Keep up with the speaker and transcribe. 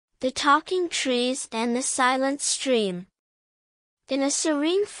The Talking Trees and the Silent Stream. In a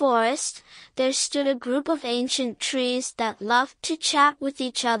serene forest, there stood a group of ancient trees that loved to chat with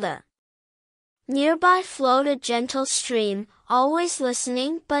each other. Nearby flowed a gentle stream, always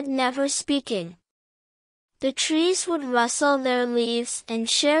listening but never speaking. The trees would rustle their leaves and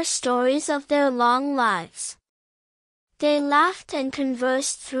share stories of their long lives. They laughed and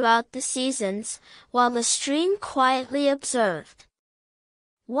conversed throughout the seasons, while the stream quietly observed.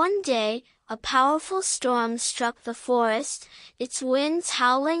 One day, a powerful storm struck the forest, its winds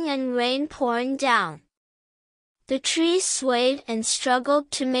howling and rain pouring down. The trees swayed and struggled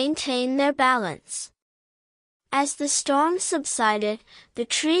to maintain their balance. As the storm subsided, the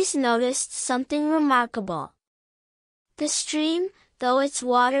trees noticed something remarkable. The stream, though its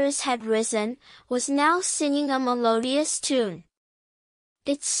waters had risen, was now singing a melodious tune.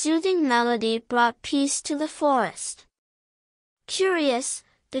 Its soothing melody brought peace to the forest. Curious,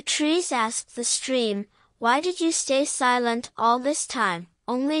 the trees asked the stream, "Why did you stay silent all this time,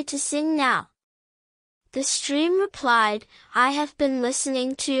 only to sing now?" The stream replied, "I have been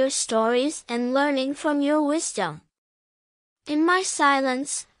listening to your stories and learning from your wisdom. In my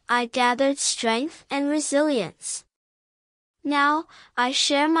silence, I gathered strength and resilience. Now, I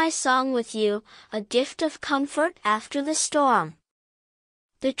share my song with you, a gift of comfort after the storm."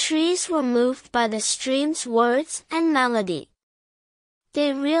 The trees were moved by the stream's words and melody.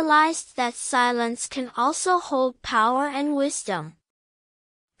 They realized that silence can also hold power and wisdom.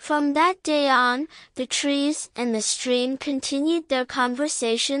 From that day on, the trees and the stream continued their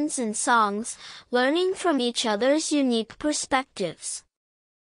conversations and songs, learning from each other's unique perspectives.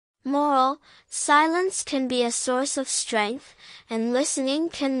 Moral: silence can be a source of strength, and listening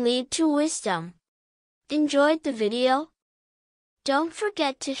can lead to wisdom. Enjoyed the video? Don't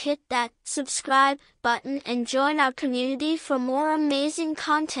forget to hit that subscribe button and join our community for more amazing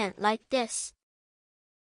content like this.